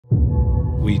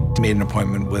We made an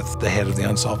appointment with the head of the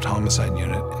unsolved homicide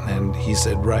unit, and he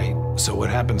said, right, so what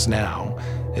happens now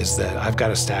is that I've got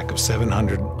a stack of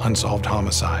 700 unsolved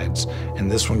homicides,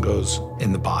 and this one goes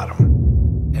in the bottom.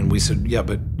 And we said, yeah,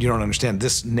 but you don't understand,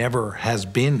 this never has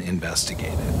been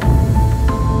investigated.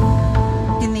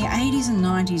 In the 80s and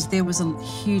 90s, there was a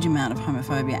huge amount of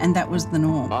homophobia, and that was the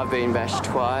norm. I've been bashed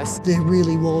twice. There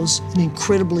really was an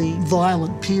incredibly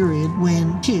violent period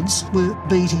when kids were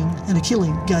beating and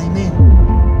killing gay men.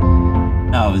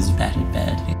 I was battered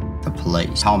badly. The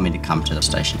police told me to come to the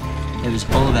station. It was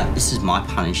all about, this is my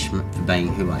punishment for being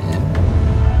who I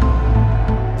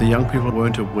am. The young people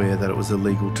weren't aware that it was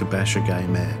illegal to bash a gay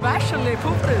man. Bashing their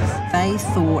puppers. They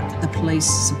thought the police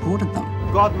supported them.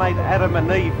 God made Adam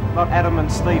and Eve, not Adam and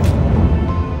Steve.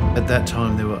 At that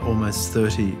time, there were almost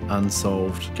 30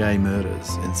 unsolved gay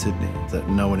murders in Sydney that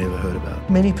no one ever heard about.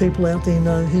 Many people out there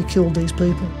know who killed these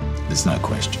people. There's no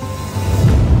question.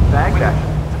 Bagdash,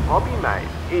 it's a hobby, mate.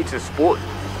 It's a sport.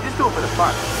 Just do it for the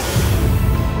fun.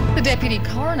 The Deputy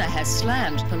Coroner has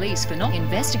slammed police for not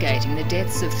investigating the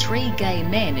deaths of 3 gay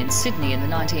men in Sydney in the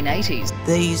 1980s.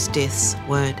 These deaths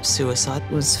weren't suicide.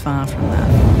 It was far from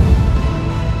that.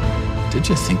 Did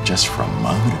you think just for a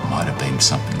moment it might have been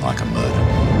something like a murder?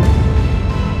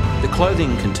 The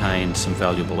clothing contained some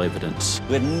valuable evidence.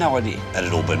 We had no idea that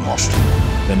had all been washed.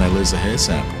 Then they lose a hair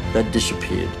sample. That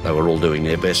disappeared. They were all doing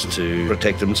their best to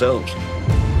protect themselves.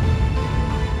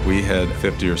 We had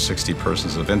 50 or 60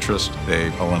 persons of interest.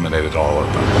 They eliminated all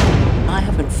of them. I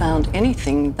haven't found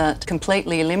anything that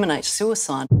completely eliminates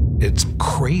suicide. It's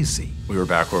crazy. We were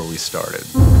back where we started.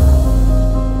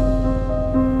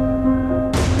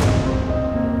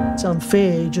 It's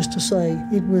unfair just to say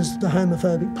it was the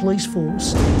homophobic police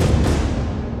force.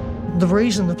 The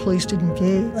reason the police didn't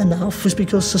care enough was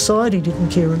because society didn't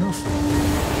care enough.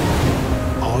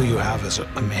 All you have is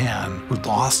a man who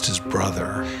lost his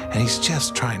brother, and he's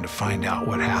just trying to find out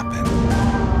what happened.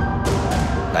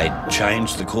 They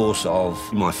changed the course of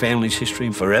my family's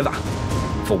history forever.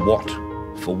 For what?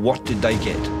 For what did they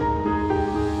get?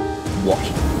 What?